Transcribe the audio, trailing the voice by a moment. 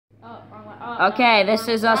Oh, wrong one. Oh, okay, no, this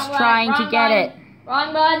is us trying to get it.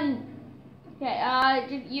 Wrong button.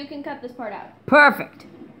 Okay, you can cut this part out. Perfect.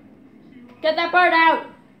 Cut that part out.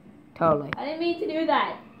 Totally. I didn't mean to do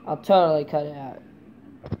that. I'll totally cut it out.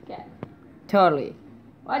 Okay. Totally.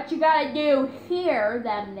 What you gotta do here,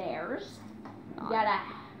 there's, you gotta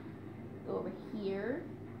go over here.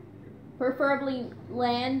 Preferably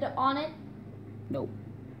land on it. Nope.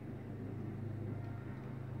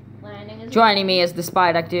 Landing is Joining me is the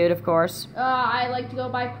Spy Duck dude, of course. I like to go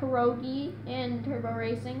by Pierogi in Turbo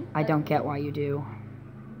Racing. I don't get why you do.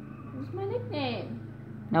 It's my nickname.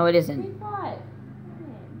 No, it isn't. Grade 5.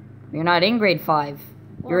 You're not in grade 5.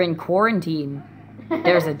 You're in quarantine.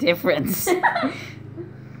 There's a difference. Wait.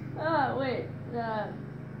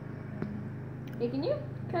 Hey, can you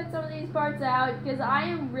cut some of these parts out? Because I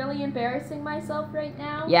am really embarrassing myself right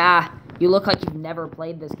now. Yeah, you look like you've never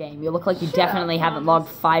played this game. You look like you definitely haven't logged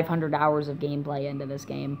 500 hours of gameplay into this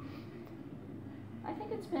game. I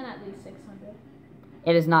think it's been at least 600.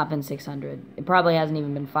 It has not been 600. It probably hasn't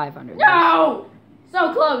even been 500. No!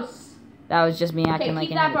 So close! That was just me acting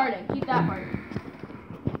like an idiot. Keep that part in. Keep that part in.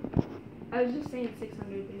 I was just saying 600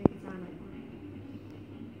 to make it sound like one.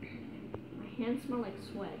 My hands smell like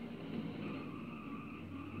sweat.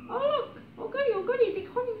 Oh look! Oh goody, they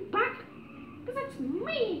call me back. Because that's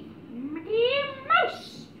me, Mickey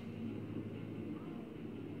Mouse!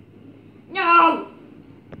 No!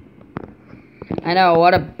 I know,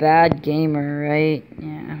 what a bad gamer, right?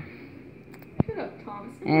 Yeah. Shut up,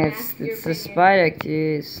 Thomas. It's the Spy Duck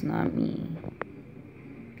dude, it's not me.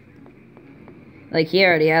 Like, he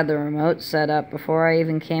already had the remote set up before I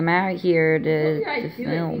even came out here to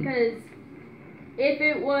film. Because if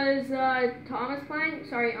it was Thomas playing,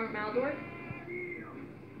 sorry, Aunt Maldor,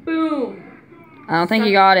 boom. I don't think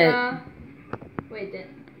you got it. Wait, did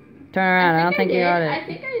Turn around, I don't think you got it. I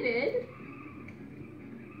think I did.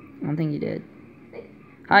 I don't think you did.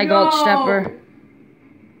 Hi, Gold Stepper.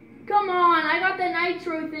 Come on, I got the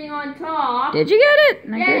nitro thing on top. Did you get it?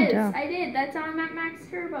 Yes, I did. That's how I'm at max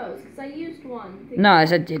turbos, because I used one. No, I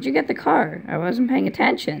said, did you get the car? I wasn't paying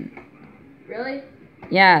attention. Really?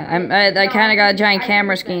 Yeah, I kind of got a giant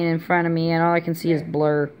camera screen in front of me, and all I can see is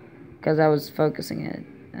blur, because I was focusing it.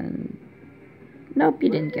 And nope, you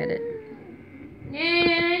didn't get it.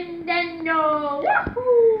 Nintendo!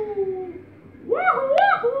 Woohoo! Woohoo!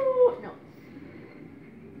 Woohoo! No.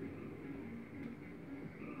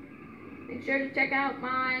 Make sure to check out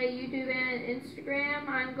my YouTube and Instagram.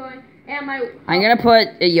 I'm gonna put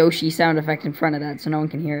a Yoshi sound effect in front of that so no one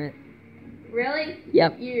can hear it. Really?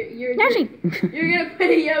 Yep. You're Yoshi. You're gonna put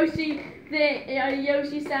a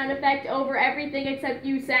Yoshi sound effect over everything except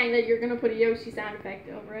you saying that you're gonna put a Yoshi sound effect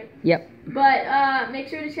over it. Yep. But make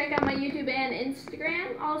sure to check out my YouTube and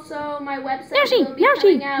Instagram. Also, my website will be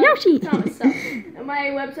coming out. My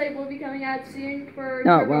website will be coming out soon for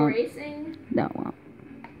Turbo Racing. No, it won't.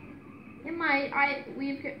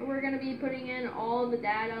 We're gonna be putting in all the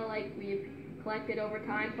data like we've collected over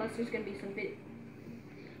time. Plus, there's gonna be some video.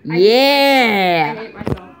 Yeah. I hate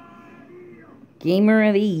myself. Gamer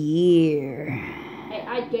of the Year. Hey,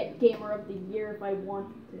 I'd get Gamer of the Year if I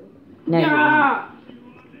wanted to. No. Yeah!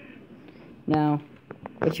 No.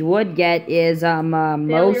 What you would get is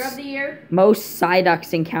Failure of the Year. Most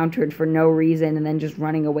Psyducks encountered for no reason and then just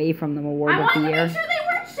running away from them award of the year. I wanted to make sure they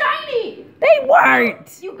weren't shiny. They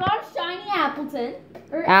weren't. You got a shiny Appleton.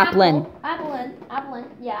 Or Applin. Applin.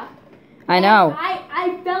 Yeah. I know.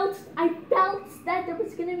 I felt that there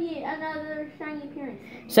was gonna be another shiny appearance.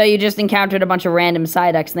 So you just encountered a bunch of random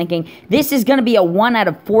Psyducks thinking, this is gonna be a 1 out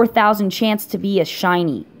of 4,000 chance to be a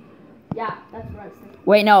shiny. Yeah, that's what I was thinking.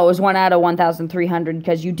 Wait, no, it was 1 out of 1,300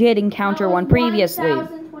 because you did encounter one previously.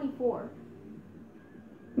 1,024.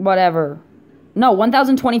 Whatever. No,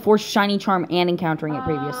 1,024 shiny charm and encountering it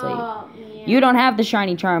previously. Yeah. You don't have the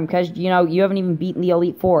shiny charm because, you know, you haven't even beaten the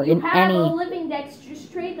Elite Four in any... You have a living dex,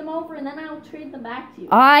 just trade them over and then I'll trade them back to you.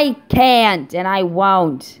 I can't and I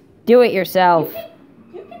won't. Do it yourself.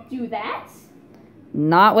 You can do that.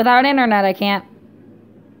 Not without internet, I can't.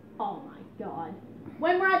 Oh my god.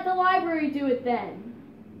 When we're at the library, do it then.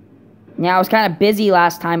 Yeah, I was kind of busy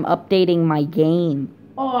last time updating my game.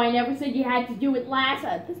 Oh, I never said you had to do it last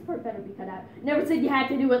time. This part better be cut out. Never said you had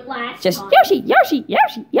to do it last just time. Yoshi, Yoshi,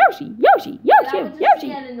 Yoshi, Yoshi, Yoshi, Yoshi, that would just Yoshi.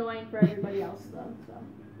 get annoying for everybody else, though. So.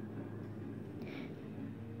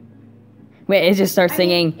 Wait, it just starts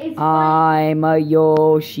singing, I'm a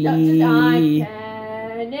Yoshi.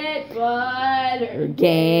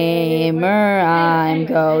 Gamer, I'm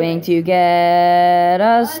going to get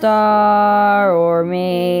a star or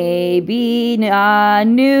maybe a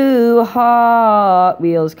new Hot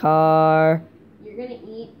Wheels car. You're gonna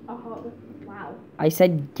eat a Hot Wheels? Wow. I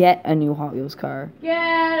said get a new Hot Wheels car. Get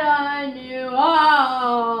a new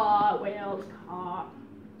Hot Wheels car.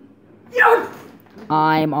 Yes!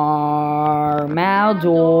 I'm Armaldor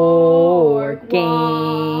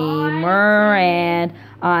Gamer, and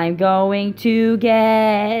I'm going to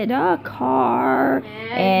get a car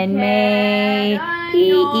and maybe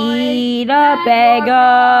eat a bag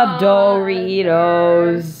of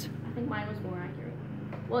Doritos. I think mine was more accurate.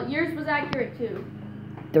 Well, yours was accurate too.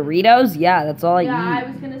 Doritos? Yeah, that's all I eat. Yeah, I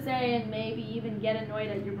was gonna say, and maybe even get annoyed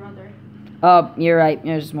at your brother. Oh, you're right.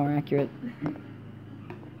 Yours is more accurate.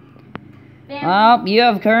 Well, you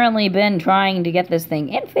have currently been trying to get this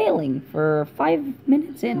thing and failing for 5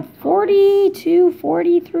 minutes and 42,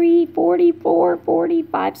 43, 44,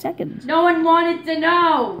 45 seconds. No one wanted to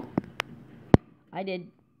know. I did.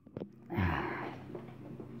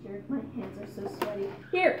 Jerk, my hands are so sweaty.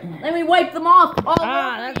 Here, let me wipe them off all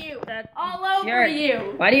over you. All over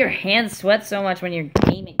you. Why do your hands sweat so much when you're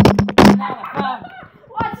gaming?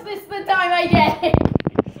 Watch this the time I get it.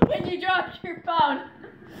 When you drop your phone.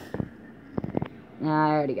 Nah,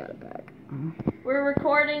 I already got it back. We're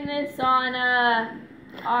recording this on,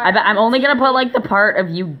 I'm only gonna put, like, the part of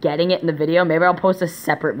you getting it in the video. Maybe I'll post a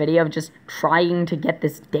separate video of just trying to get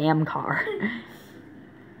this damn car.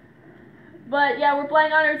 But, yeah, we're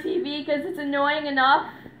playing on our TV because it's annoying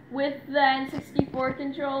enough with the N64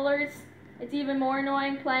 controllers. It's even more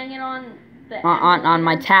annoying playing it on the on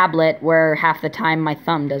my tablet, where half the time my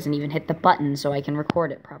thumb doesn't even hit the button so I can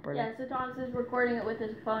record it properly. Yeah, so Thomas is recording it with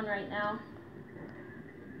his phone right now.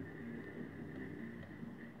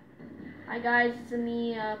 Hi guys, it's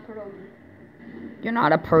me, pierogi. You're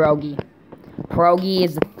not a pierogi. Pierogi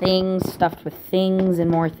is a thing stuffed with things and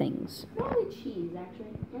more things. Probably cheese,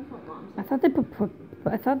 actually. That's what Mom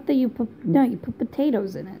said. You put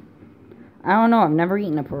potatoes in it. I don't know. I've never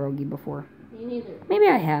eaten a pierogi before. Me neither. Maybe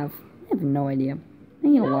I have. I have no idea. I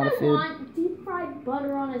eat a lot of food. I want deep fried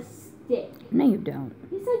butter on a stick. No, you don't.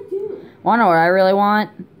 Yes, I do. Wanna know what I really want?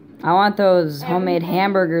 I want those homemade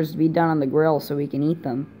hamburgers to be done on the grill so we can eat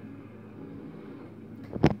them.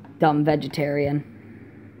 Dumb vegetarian.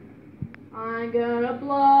 I'm gonna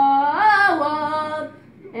blow up,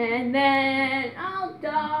 and then I'll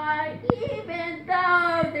die, even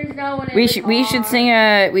though there's no one in the car. We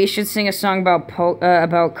should sing a song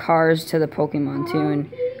about cars to the Pokemon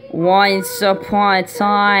tune. Once upon a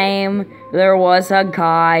time, there was a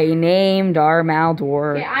guy named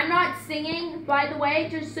Armaldor. Okay, I'm not singing, by the way,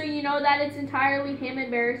 just so you know that it's entirely him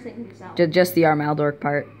embarrassing himself. Just the Armaldor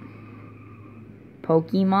part.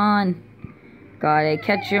 Pokemon, gotta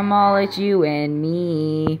catch 'em all, it's you and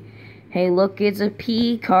me. Hey, look, it's a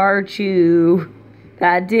Pikachu.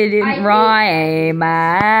 That didn't rhyme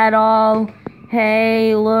at all.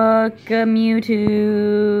 Hey, look, a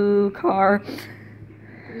Mewtwo car.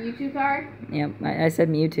 Mewtwo car? Yep, I said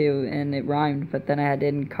Mewtwo, and it rhymed, but then I had to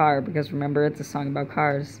end car, because remember, it's a song about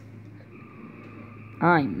cars.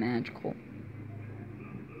 I'm magical.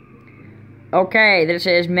 Okay, this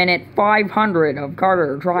is minute 500 of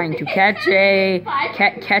Carter trying to catch a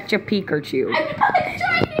catch a Pikachu. I'm not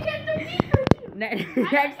trying to catch a Pikachu. Next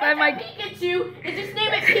time Pikachu, and just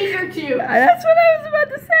name it Pikachu. That's what I was about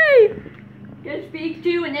to say. Just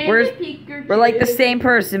Pikachu and name it Pikachu. We're like the same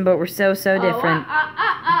person, but we're so different.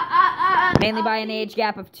 Mainly by an age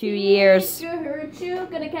gap of 2 years.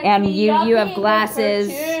 And you have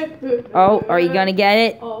glasses. Oh, are you gonna get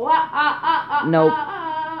it? Nope.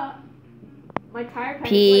 My tire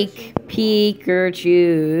Pikachu.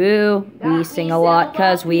 We sing a lot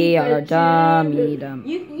because we are dummy dumb.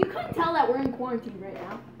 You couldn't tell that we're in quarantine right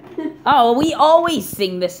now. Oh, we always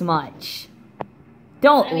sing this much.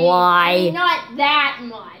 Don't lie. I mean, not that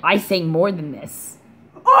much. I sing more than this.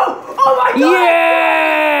 Oh my god!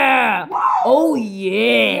 Yeah! Whoa. Oh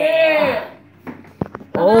yeah!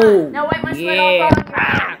 Oh now wipe my sweat off on your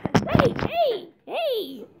hand.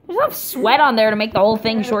 Hey! There's enough sweat on there to make the whole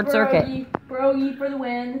thing short circuit. Pierogi for the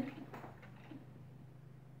win.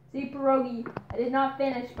 See, pierogi. I did not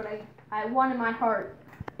finish, but I won in my heart.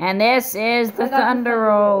 And this is the Thunder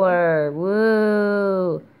Roller.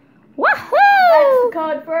 Woo! Woohoo! That's the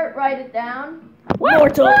code for it. Write it down.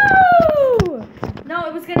 Mortal. No,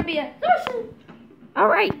 it was gonna be a Yoshi. All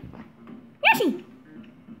right. Yoshi.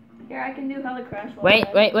 Here, I can do Hella Crash. Wait,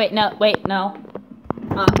 no.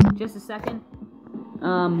 Just a second.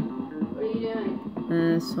 What are you doing?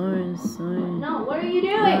 Sorry. No, what are you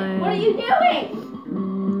doing? What are you doing?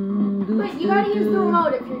 Wait, you gotta use the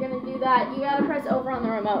remote if you're gonna do that. You gotta press over on the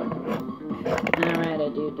remote. Alright, I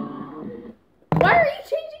do that. Why are you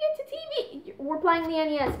changing it to TV? We're playing the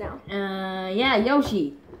NES now. Yeah,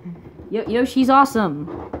 Yoshi. Yoshi's awesome.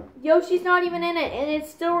 Yoshi's not even in it, and it's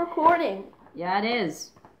still recording. Yeah, it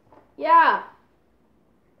is. Yeah.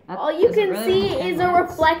 All you can see is a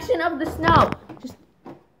reflection of the snow. Just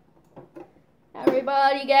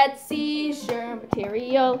everybody gets seashore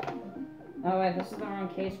material. Oh wait, this is the wrong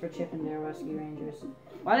case for Chip and Dale Rescue Rangers.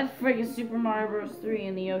 Why the frick is Super Mario Bros. 3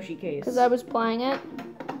 in the Yoshi case? Because I was playing it.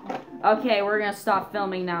 Okay, we're gonna stop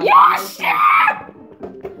filming now. Yoshi!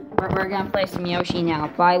 We're gonna play some Yoshi now.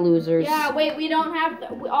 Bye, losers. Yeah, wait, we don't have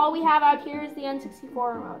all we have out here is the N64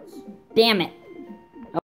 remotes. Damn it.